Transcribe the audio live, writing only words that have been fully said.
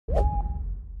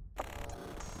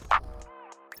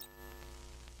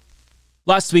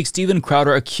Last week, Steven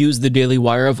Crowder accused the Daily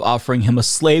Wire of offering him a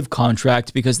slave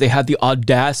contract because they had the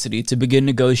audacity to begin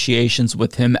negotiations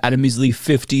with him at a measly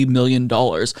 $50 million.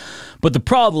 But the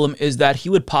problem is that he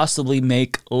would possibly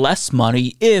make less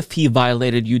money if he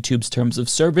violated YouTube's terms of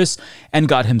service and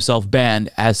got himself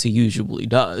banned, as he usually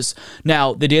does.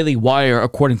 Now, the Daily Wire,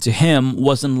 according to him,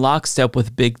 was in lockstep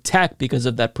with big tech because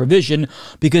of that provision,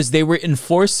 because they were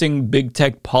enforcing big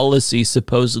tech policy,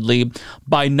 supposedly,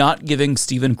 by not giving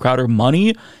Steven Crowder money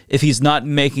if he's not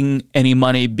making any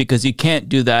money, because he can't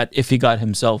do that if he got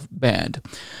himself banned.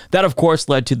 That, of course,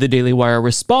 led to the Daily Wire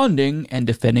responding and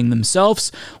defending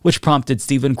themselves, which prompted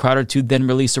Steven Crowder to then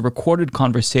release a recorded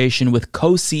conversation with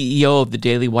co-CEO of the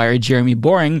Daily Wire, Jeremy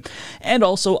Boring, and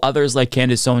also others like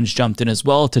Candace Owens jumped in as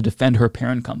well to defend her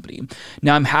parent company.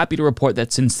 Now, I'm happy to report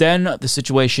that since then, the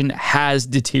situation has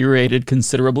deteriorated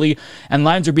considerably, and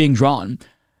lines are being drawn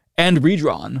and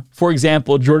redrawn. For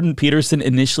example, Jordan Peterson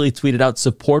initially tweeted out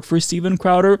support for Steven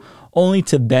Crowder, only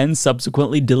to then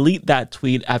subsequently delete that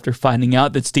tweet after finding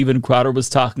out that Steven Crowder was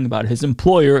talking about his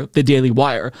employer, the Daily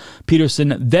Wire.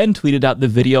 Peterson then tweeted out the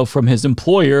video from his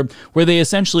employer where they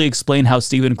essentially explain how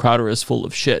Steven Crowder is full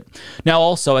of shit. Now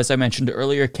also, as I mentioned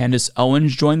earlier, Candace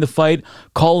Owens joined the fight,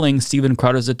 calling Steven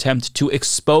Crowder's attempt to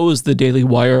expose the Daily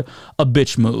Wire a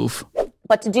bitch move.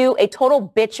 But to do a total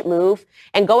bitch move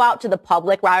and go out to the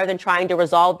public rather than trying to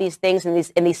resolve these things and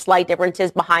these slight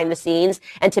differences behind the scenes,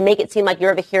 and to make it seem like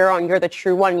you're the hero and you're the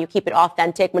true one and you keep it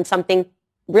authentic when something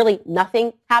really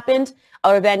nothing happened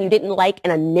other than you didn't like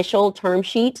an initial term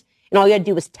sheet, and all you had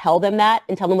to do was tell them that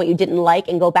and tell them what you didn't like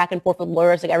and go back and forth with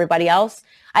lawyers like everybody else.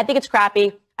 I think it's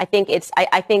crappy. I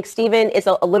think Steven is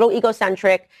a little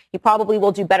egocentric. He probably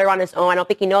will do better on his own. I don't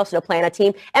think he knows how to play on a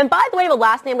team. And by the way, the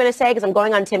last thing I'm going to say, because I'm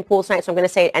going on Tim Pool's tonight, so I'm going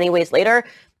to say it anyways later,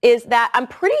 is that I'm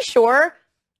pretty sure,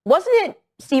 wasn't it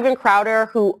Steven Crowder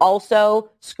who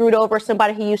also screwed over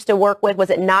somebody he used to work with?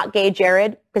 Was it not Gay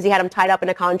Jared? Because he had him tied up in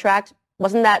a contract.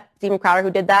 Wasn't that Steven Crowder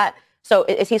who did that? So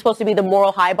is he supposed to be the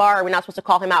moral high bar? Are we not supposed to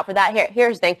call him out for that?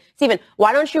 Here's the thing. Steven,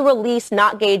 why don't you release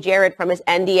Not Gay Jared from his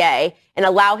NDA and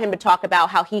allow him to talk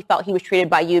about how he felt he was treated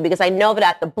by you? Because I know that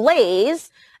at the Blaze,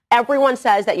 everyone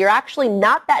says that you're actually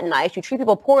not that nice. You treat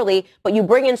people poorly, but you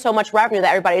bring in so much revenue that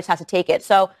everybody just has to take it.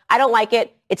 So I don't like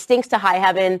it. It stinks to high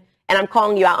heaven. And I'm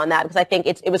calling you out on that because I think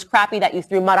it was crappy that you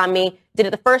threw mud on me. Did it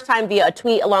the first time via a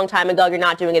tweet a long time ago. You're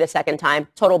not doing it a second time.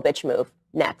 Total bitch move.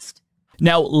 Next.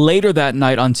 Now, later that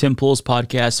night on Tim Pool's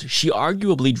podcast, she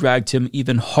arguably dragged him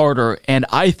even harder, and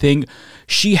I think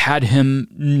she had him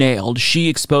nailed. She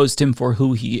exposed him for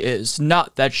who he is.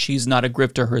 Not that she's not a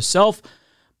grifter herself,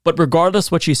 but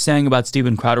regardless, what she's saying about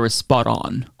Steven Crowder is spot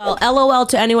on. Well, LOL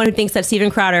to anyone who thinks that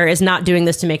Steven Crowder is not doing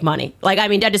this to make money. Like, I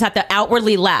mean, I just have to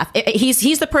outwardly laugh.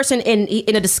 He's the person in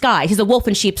a disguise. He's a wolf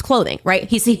in sheep's clothing, right?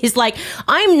 He's like,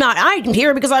 I'm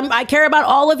here because I care about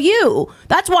all of you.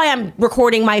 That's why I'm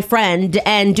recording my friend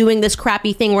and doing this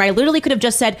crappy thing where I literally could have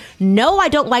just said, no, I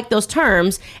don't like those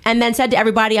terms, and then said to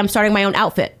everybody, I'm starting my own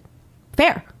outfit.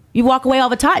 Fair. You walk away all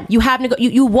the time. You have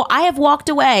I have walked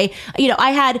away. You know,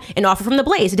 I had an offer from the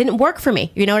Blaze. It didn't work for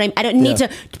me. You know what I mean? I didn't need to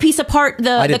piece apart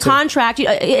the contract.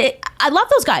 I love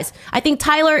those guys. I think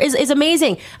Tyler is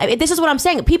amazing. I mean, this is what I'm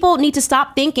saying. People need to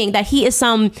stop thinking that he is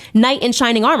some knight in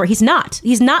shining armor. He's not.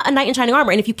 He's not a knight in shining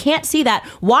armor. And if you can't see that,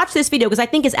 watch this video because I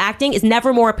think his acting is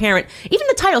never more apparent. Even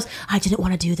the titles, I didn't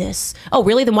want to do this. Oh,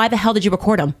 really? Then why the hell did you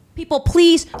record him? People,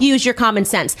 please use your common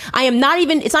sense. It's not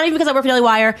even because I work for Daily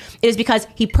Wire. It is because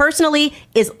he personally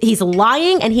he's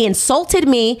lying and he insulted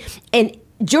me, and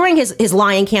during his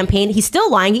lying campaign, he's still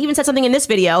lying. He even said something in this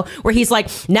video where he's like,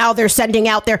 now they're sending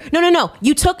out their... No.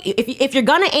 You took... If you're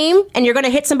going to aim and you're going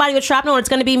to hit somebody with shrapnel and it's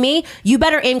going to be me, you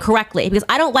better aim correctly because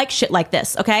I don't like shit like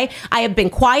this, okay? I have been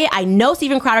quiet. I know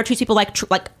Steven Crowder treats people like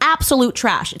absolute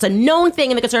trash. It's a known thing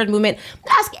in the conservative movement.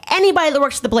 Ask anybody that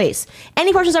works at the Blaze.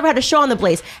 Any person who's ever had a show on the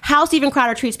Blaze, how Steven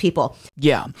Crowder treats people.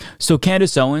 Yeah. So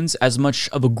Candace Owens, as much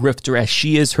of a grifter as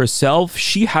she is herself,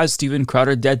 she has Steven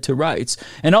Crowder dead to rights.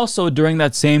 And also during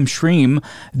that same stream,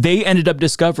 they ended up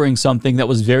discovering something that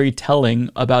was very telling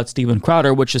about Steven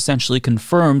Crowder, which essentially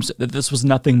confirms that this was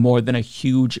nothing more than a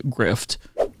huge grift.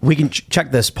 We can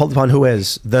check this. Pulled upon who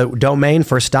is. The domain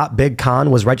for Stop Big Con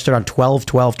was registered on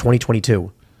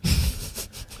 12/12/2022.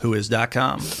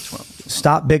 Whois.com.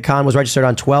 Stop Big Con was registered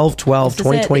on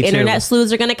 12/12/2022. The internet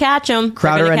sleuths are going to catch him.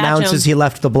 Crowder announces he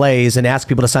left the Blaze and asked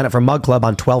people to sign up for Mug Club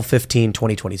on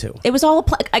 12/15/2022. It was all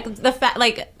the fact,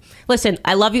 like Listen,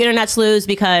 I love you, internet sleuths,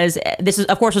 because this is,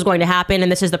 of course, was going to happen, and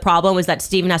this is the problem, is that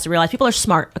Stephen has to realize people are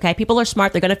smart, okay? People are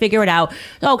smart. They're going to figure it out.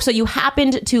 Oh, so you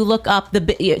happened to look up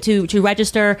to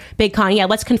register BigCon. Yeah,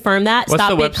 let's confirm that. What's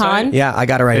Stop the BigCon. website? Yeah, I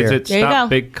got it right Is here. it There you go.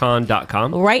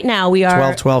 stopbigcon.com? Right now, we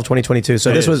are 12/12/2022.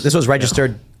 So this was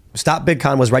registered. Stop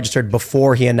BigCon was registered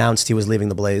before he announced he was leaving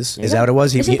the Blaze. Is that what it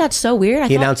was? Isn't that so weird?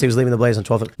 He announced he was leaving the Blaze on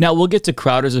 12th. Now, we'll get to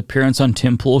Crowder's appearance on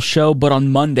Tim Pool's show, but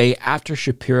on Monday, after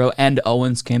Shapiro and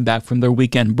Owens came back from their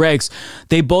weekend breaks,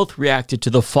 they both reacted to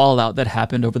the fallout that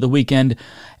happened over the weekend,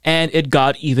 and it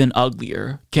got even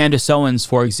uglier. Candace Owens,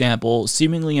 for example,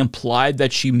 seemingly implied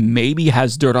that she maybe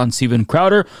has dirt on Steven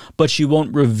Crowder, but she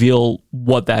won't reveal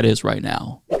what that is right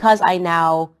now. Because I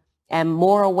now am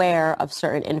more aware of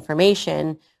certain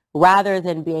information, rather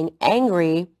than being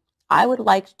angry, I would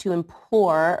like to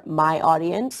implore my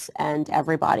audience and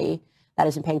everybody that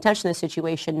isn't paying attention to the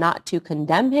situation not to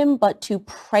condemn him, but to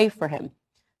pray for him.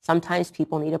 Sometimes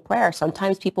people need a prayer.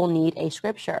 Sometimes people need a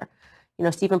scripture. You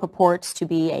know, Stephen purports to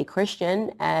be a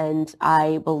Christian, and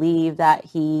I believe that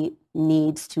he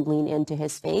needs to lean into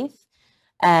his faith.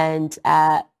 And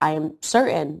I am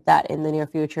certain that in the near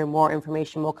future, more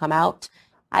information will come out.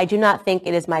 I do not think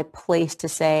it is my place to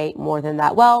say more than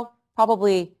that. Well,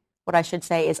 probably what I should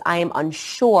say is I am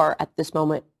unsure at this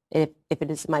moment if it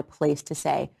is my place to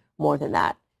say more than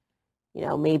that. You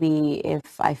know, maybe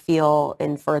if I feel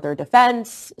in further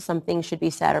defense, some things should be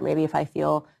said, or maybe if I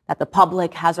feel that the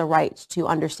public has a right to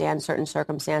understand certain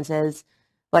circumstances.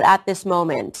 But at this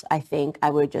moment, I think I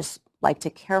would just like to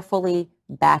carefully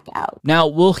back out. Now,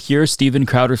 we'll hear Steven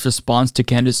Crowder's response to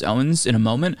Candace Owens in a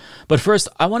moment, but first,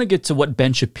 I want to get to what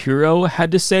Ben Shapiro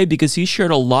had to say, because he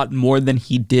shared a lot more than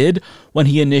he did when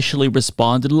he initially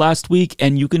responded last week,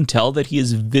 and you can tell that he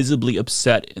is visibly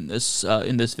upset in this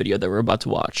video that we're about to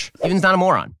watch. Steven's not a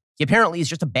moron. He apparently is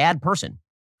just a bad person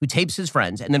who tapes his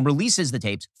friends and then releases the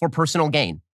tapes for personal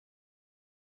gain.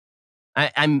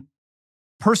 I'm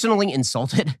personally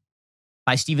insulted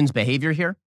by Steven's behavior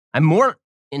here. I'm more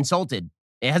insulted.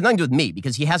 It has nothing to do with me,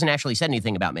 because he hasn't actually said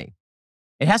anything about me.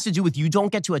 It has to do with, you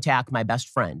don't get to attack my best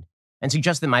friend and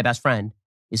suggest that my best friend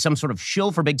is some sort of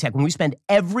shill for big tech when we spend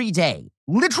every day,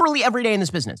 literally every day in this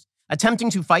business,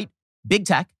 attempting to fight big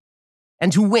tech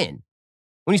and to win.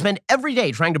 When we spend every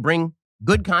day trying to bring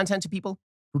good content to people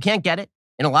who can't get it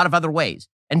in a lot of other ways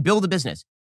and build a business,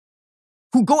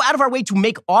 who go out of our way to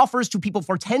make offers to people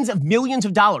for tens of millions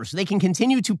of dollars so they can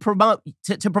continue to promote,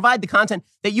 to provide the content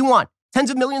that you want. Tens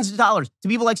of millions of dollars to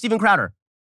people like Steven Crowder.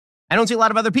 I don't see a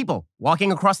lot of other people walking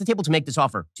across the table to make this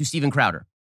offer to Steven Crowder.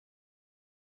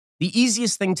 The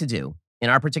easiest thing to do in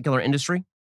our particular industry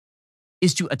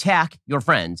is to attack your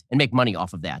friends and make money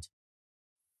off of that.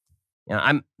 You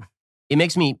know, it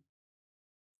makes me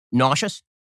nauseous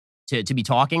to be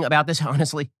talking about this,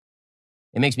 honestly.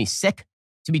 It makes me sick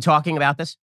to be talking about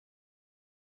this.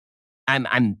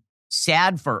 I'm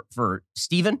sad for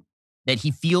Steven that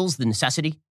he feels the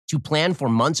necessity to plan for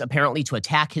months, apparently, to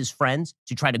attack his friends,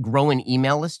 to try to grow an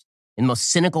email list in the most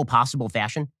cynical possible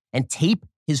fashion, and tape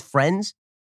his friends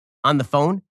on the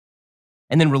phone,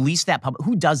 and then release that public.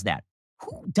 Who does that?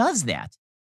 Who does that?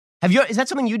 Is that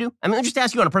something you do? I mean, let me just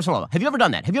ask you on a personal level. Have you ever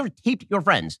done that? Have you ever taped your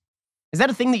friends? Is that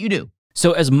a thing that you do?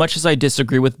 So as much as I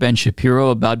disagree with Ben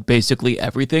Shapiro about basically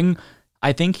everything,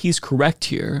 I think he's correct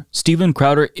here. Steven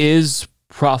Crowder is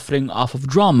profiting off of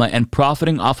drama, and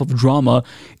profiting off of drama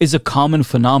is a common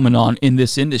phenomenon in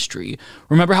this industry.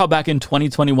 Remember how back in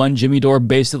 2021, Jimmy Dore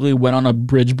basically went on a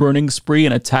bridge burning spree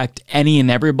and attacked any and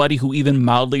everybody who even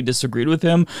mildly disagreed with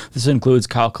him? This includes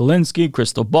Kyle Kulinski,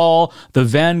 Crystal Ball, The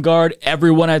Vanguard,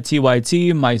 everyone at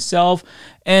TYT, myself,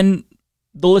 and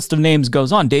the list of names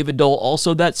goes on. David Dole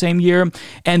also that same year,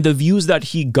 and the views that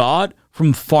he got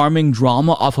from farming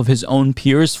drama off of his own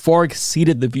peers far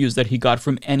exceeded the views that he got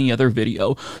from any other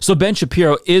video. So Ben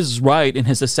Shapiro is right in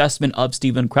his assessment of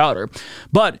Steven Crowder.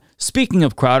 But speaking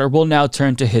of Crowder, we'll now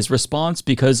turn to his response,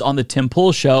 because on the Tim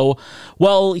Pool show,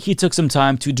 well, he took some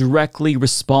time to directly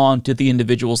respond to the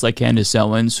individuals like Candace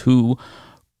Owens who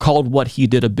called what he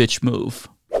did a bitch move.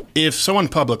 If someone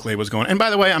publicly was going, and by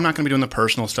the way, I'm not going to be doing the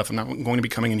personal stuff. I'm not going to be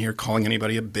coming in here calling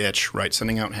anybody a bitch, right?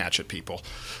 Sending out hatchet people.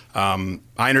 I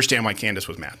understand why Candace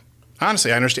was mad.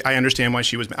 Honestly, I understand why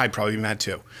she was mad. I'd probably be mad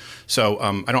too. So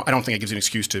I don't think it gives you an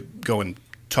excuse to go and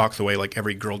talk the way like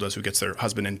every girl does who gets their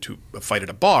husband into a fight at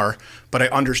a bar. But I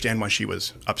understand why she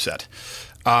was upset.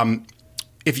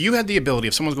 If you had the ability,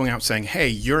 if someone's going out saying, hey,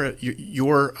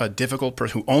 you're a difficult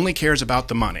person who only cares about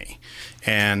the money,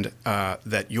 and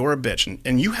that you're a bitch,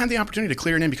 and you had the opportunity to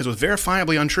clear it in because it was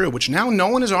verifiably untrue, which now no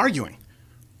one is arguing,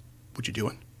 would you do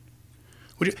it?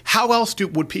 How else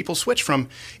would people switch from,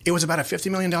 it was about a $50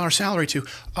 million salary to,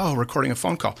 oh, recording a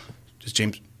phone call?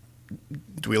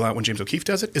 Do we allow it when James O'Keefe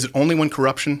does it? Is it only when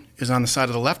corruption is on the side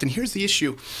of the left? And here's the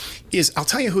issue is, I'll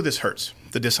tell you who this hurts,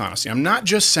 the dishonesty. I'm not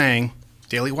just saying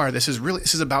Daily Wire. This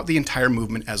is about the entire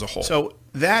movement as a whole. So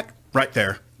that right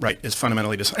there, right, is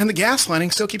fundamentally dishonest. And the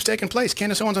gaslighting still keeps taking place.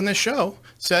 Candace Owens on this show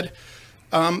said,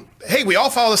 hey, we all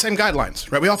follow the same guidelines,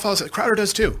 right? We all follow, Crowder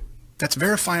does too. That's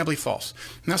verifiably false.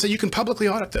 And I'll say you can publicly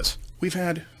audit this. We've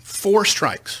had 4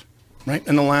 strikes, right,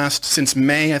 in the last, since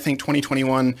May, I think,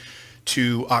 2021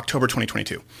 to October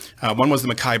 2022. One was the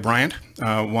Mekhi Bryant.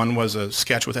 One was a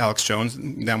sketch with Alex Jones.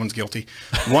 That one's guilty.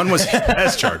 One was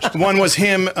as charged. One was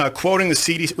him quoting the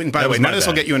CDC. And by the way, none of this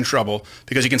will get you in trouble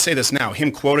because you can say this now.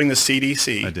 Him quoting the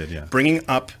CDC. I did, yeah. Bringing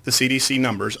up the CDC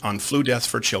numbers on flu deaths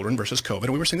for children versus COVID.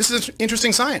 And we were saying this is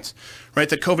interesting science, right?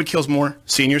 That COVID kills more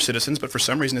senior citizens, but for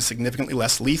some reason is significantly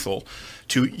less lethal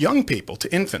to young people,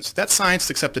 to infants. That science is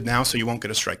accepted now, so you won't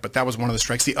get a strike. But that was one of the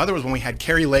strikes. The other was when we had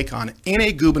Carrie Lake on in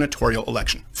a gubernatorial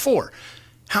election. 4.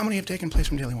 How many have taken place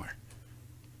from Daily Wire?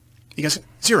 You guys,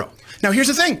 0. Now, here's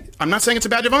the thing. I'm not saying it's a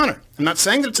badge of honor. I'm not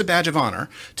saying that it's a badge of honor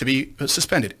to be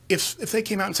suspended. If they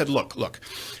came out and said, look,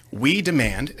 we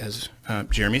demand, as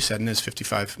Jeremy said in his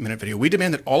 55-minute video, we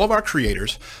demand that all of our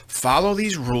creators follow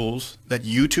these rules that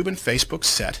YouTube and Facebook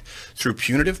set through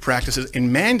punitive practices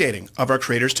in mandating of our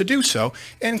creators to do so.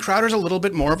 And Crowder's a little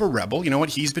bit more of a rebel. You know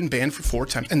what? He's been banned for 4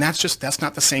 times. And that's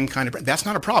not the same kind of, that's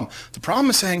not a problem. The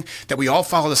problem is saying that we all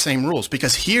follow the same rules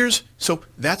because so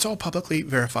that's all publicly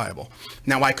verifiable.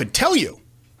 Now, I could tell you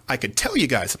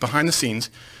guys that behind the scenes,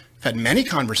 I've had many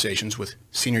conversations with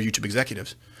senior YouTube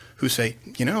executives who say,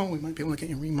 we might be able to get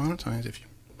you remonetized if you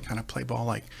kind of play ball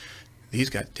like these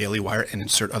guys, Daily Wire, and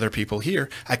insert other people here.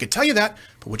 I could tell you that,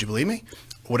 but would you believe me?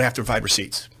 Would I have to provide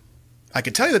receipts? I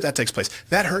could tell you that takes place.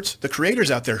 That hurts the creators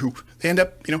out there who they end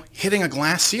up, hitting a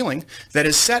glass ceiling that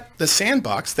is set, the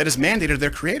sandbox that is mandated of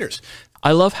their creators.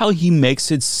 I love how he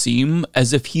makes it seem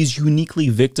as if he's uniquely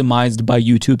victimized by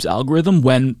YouTube's algorithm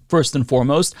when, first and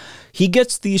foremost, he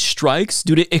gets these strikes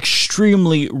due to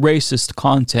extremely racist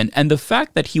content. And the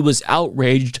fact that he was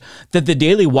outraged that the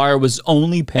Daily Wire was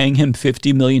only paying him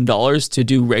 $50 million to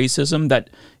do racism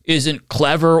that isn't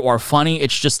clever or funny,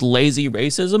 it's just lazy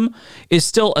racism, is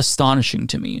still astonishing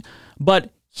to me.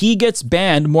 But he gets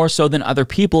banned more so than other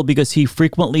people because he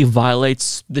frequently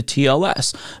violates the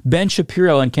TOS. Ben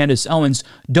Shapiro and Candace Owens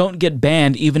don't get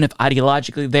banned even if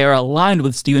ideologically they are aligned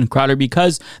with Steven Crowder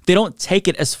because they don't take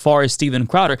it as far as Steven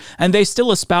Crowder, and they still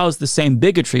espouse the same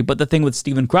bigotry. But the thing with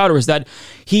Steven Crowder is that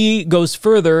he goes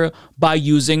further by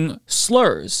using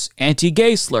slurs,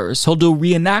 anti-gay slurs. He'll do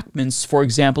reenactments, for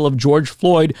example, of George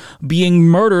Floyd being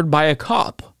murdered by a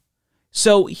cop.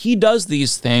 So he does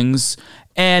these things,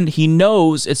 and he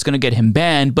knows it's going to get him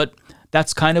banned, but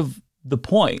that's kind of the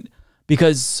point.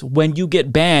 Because when you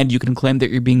get banned, you can claim that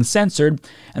you're being censored,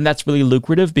 and that's really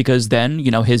lucrative because then,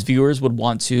 his viewers would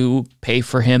want to pay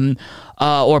for him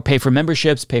or pay for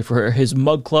memberships, pay for his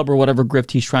mug club or whatever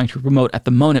grift he's trying to promote at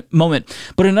the moment.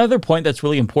 But another point that's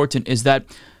really important is that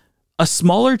a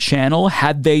smaller channel,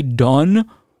 had they done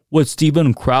what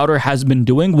Steven Crowder has been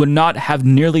doing, would not have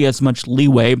nearly as much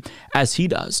leeway as he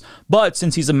does. But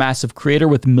since he's a massive creator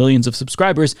with millions of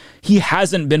subscribers, he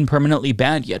hasn't been permanently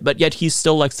banned yet. But yet he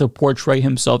still likes to portray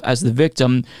himself as the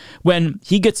victim when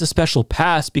he gets a special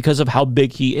pass because of how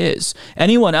big he is.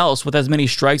 Anyone else with as many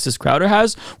strikes as Crowder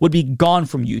has would be gone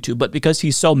from YouTube. But because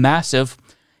he's so massive,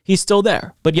 he's still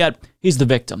there, but yet he's the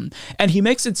victim. And he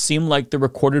makes it seem like the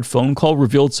recorded phone call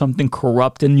revealed something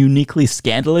corrupt and uniquely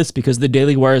scandalous because the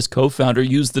Daily Wire's co-founder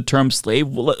used the term slave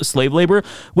labor,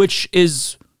 which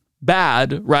is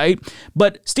bad, right?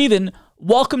 But Steven,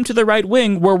 welcome to the right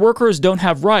wing where workers don't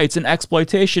have rights and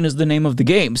exploitation is the name of the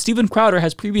game. Steven Crowder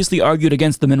has previously argued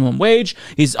against the minimum wage.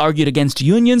 He's argued against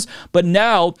unions, but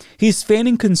now he's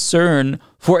feigning concern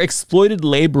for exploited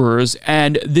laborers,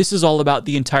 and this is all about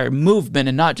the entire movement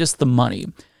and not just the money.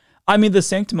 I mean, the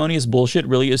sanctimonious bullshit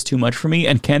really is too much for me,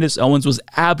 and Candace Owens was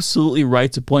absolutely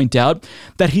right to point out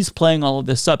that he's playing all of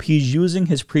this up. He's using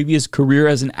his previous career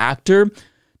as an actor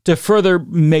to further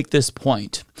make this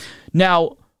point.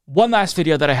 Now, one last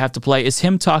video that I have to play is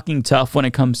him talking tough when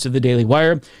it comes to the Daily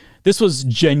Wire. This was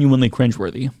genuinely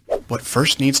cringeworthy. What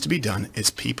first needs to be done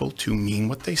is people to mean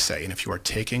what they say. And if you are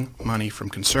taking money from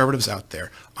conservatives out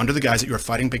there under the guise that you are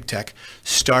fighting big tech,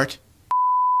 start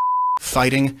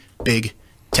fighting big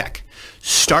tech.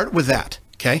 Start with that.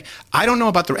 Okay. I don't know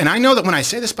about and I know that when I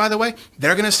say this, by the way,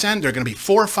 there are going to be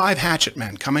 4 or 5 hatchet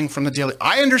men coming from the Daily.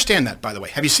 I understand that, by the way.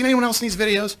 Have you seen anyone else in these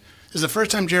videos? This is the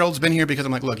first time Gerald's been here because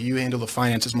I'm like, look, you handle the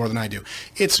finances more than I do.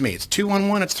 It's me. It's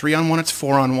 2-on-1, it's 3-on-1, it's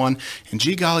 4-on-1. And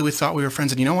gee golly, we thought we were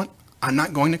friends. And you know what? I'm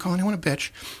not going to call anyone a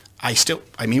bitch.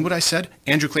 I mean what I said.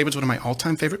 Andrew Klavan's one of my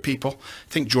all-time favorite people.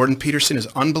 I think Jordan Peterson is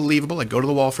unbelievable. I'd go to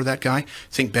the wall for that guy. I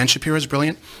think Ben Shapiro is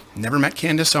brilliant. Never met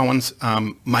Candace Owens.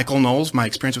 Michael Knowles, my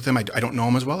experience with him, I don't know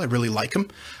him as well. I really like him.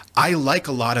 I like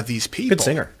a lot of these people. Good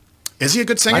singer. Is he a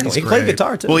good singer? He played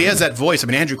guitar too. Well, he has that voice. I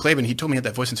mean, Andrew Klavan, he told me he had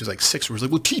that voice since he was like 6. Where he was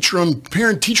like, well, teacher, on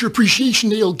parent-teacher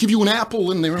appreciation day, I'll give you an apple.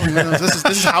 And this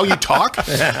is how you talk.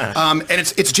 And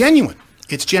it's genuine.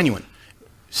 It's genuine.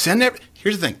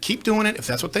 Here's the thing. Keep doing it if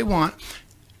that's what they want.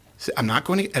 I'm not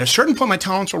going to, at a certain point, my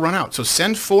tolerance will run out. So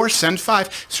send 4, send 5.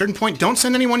 At a certain point, don't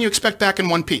send anyone you expect back in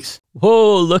one piece.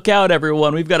 Whoa, look out,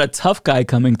 everyone. We've got a tough guy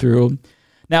coming through.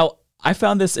 Now, I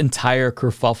found this entire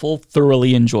kerfuffle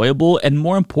thoroughly enjoyable and,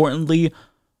 more importantly,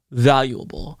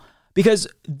 valuable. Because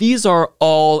these are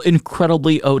all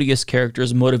incredibly odious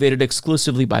characters motivated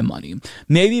exclusively by money.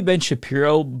 Maybe Ben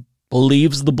Shapiro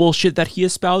believes the bullshit that he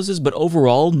espouses, but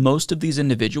overall, most of these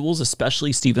individuals,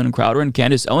 especially Steven Crowder and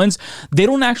Candace Owens, they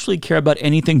don't actually care about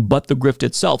anything but the grift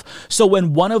itself. So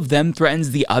when one of them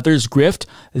threatens the other's grift,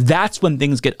 that's when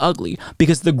things get ugly,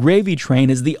 because the gravy train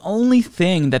is the only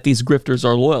thing that these grifters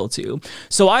are loyal to.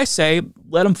 So I say,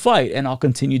 let them fight, and I'll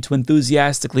continue to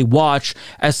enthusiastically watch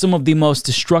as some of the most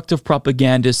destructive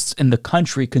propagandists in the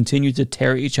country continue to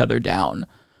tear each other down.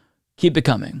 Keep it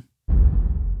coming.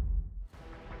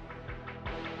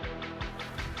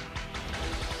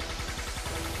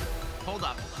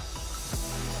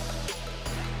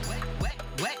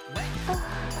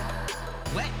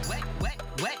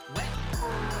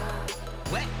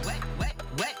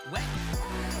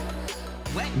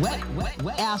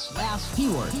 Ask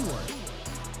fewer.